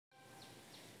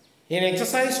In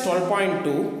exercise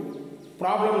 12.2,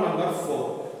 problem number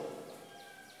 4.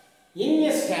 In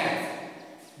a stack,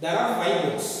 there are 5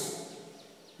 books,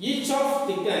 each of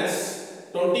thickness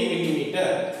 20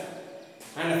 millimeter,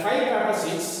 and 5 paper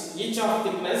sheets, each of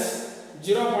thickness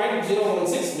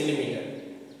 0.016 millimeter.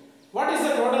 What is the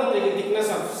total thickness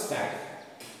of stack?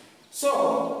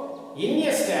 So, in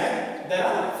a stack, there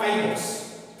are 5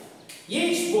 books.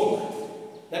 Each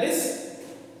book, that is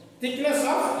thickness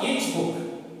of each book.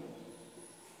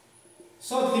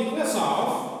 So, thickness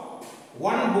of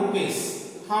one book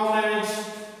is how much?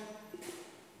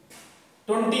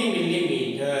 20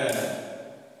 millimeter.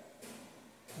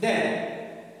 Then,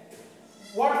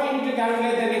 what we need to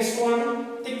calculate the next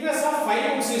one? Thickness of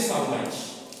 5 books is how much?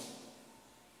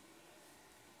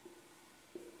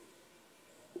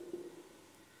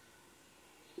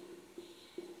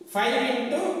 Five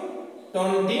into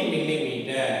 20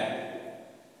 millimeter.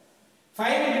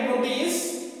 5 into 20 is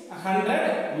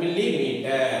 100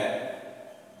 millimeter.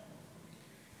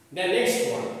 The next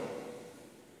one.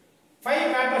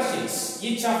 5 paper sheets,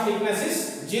 each of thickness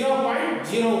is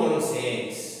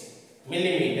 0.016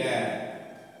 millimeter.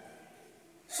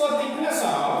 So thickness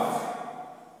of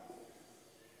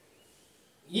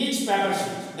each paper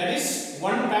sheet, that is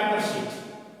one paper sheet,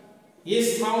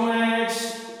 is how much?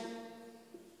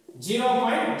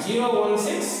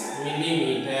 0.016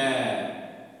 millimeter.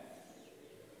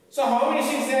 So how many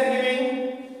sheets they are giving?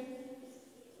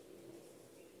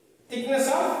 Thickness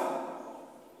of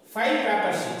 5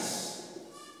 paper sheets.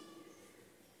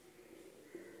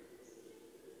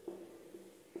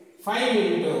 5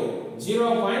 into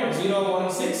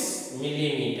 0.016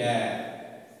 millimeter.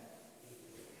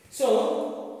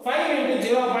 So 5 into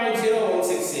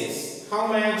 0.016 is how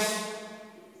much?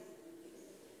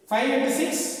 5 into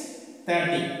 6,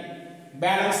 30.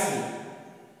 Balance 3.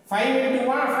 5 into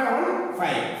 1, 5.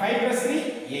 5 plus 3,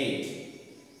 8.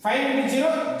 5 into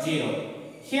 0, 0.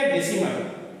 Here decimal.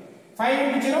 5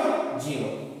 into 0,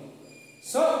 0.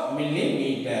 So,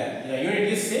 millimeter. The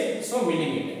unit is same, so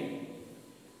millimeter.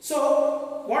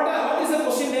 So, what is the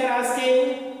question they are asking?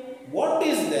 What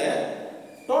is the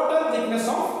total thickness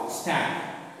of stack?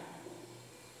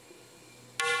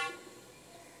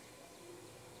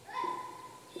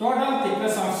 Total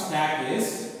thickness of stack is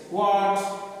what?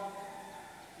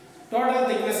 Total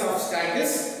thickness of stack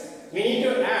is, we need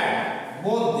to add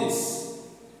both this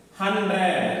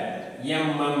 100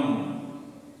 mm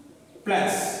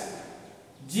plus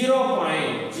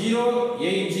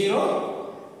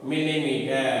 0.080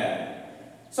 millimeter.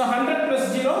 So 100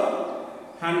 plus 0,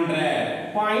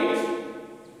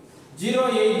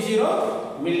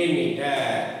 100.080 millimeter.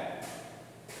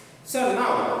 So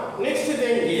now, next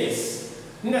thing is,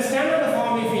 in the standard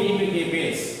form, if we need to keep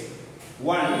is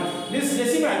 1. This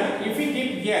decimal, if we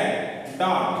keep here,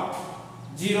 dot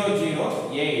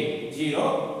 0080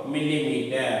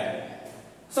 millimeter.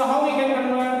 So how we can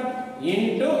convert?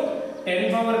 Into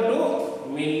 10 power 2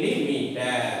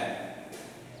 millimeter.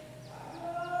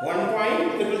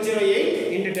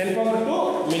 1.0008 into 10 power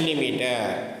 2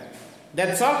 millimeter.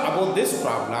 That's all about this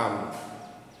problem.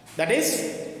 That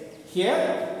is,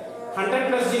 here 100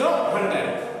 plus 0,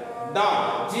 100.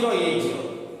 Dot 080.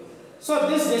 So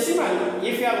this decimal,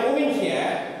 if you are moving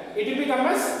here, it will become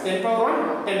as 10 power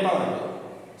 1, 10 power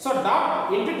 2. So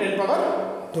dot into 10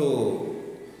 power 2.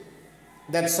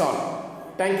 That's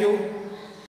all. Thank you.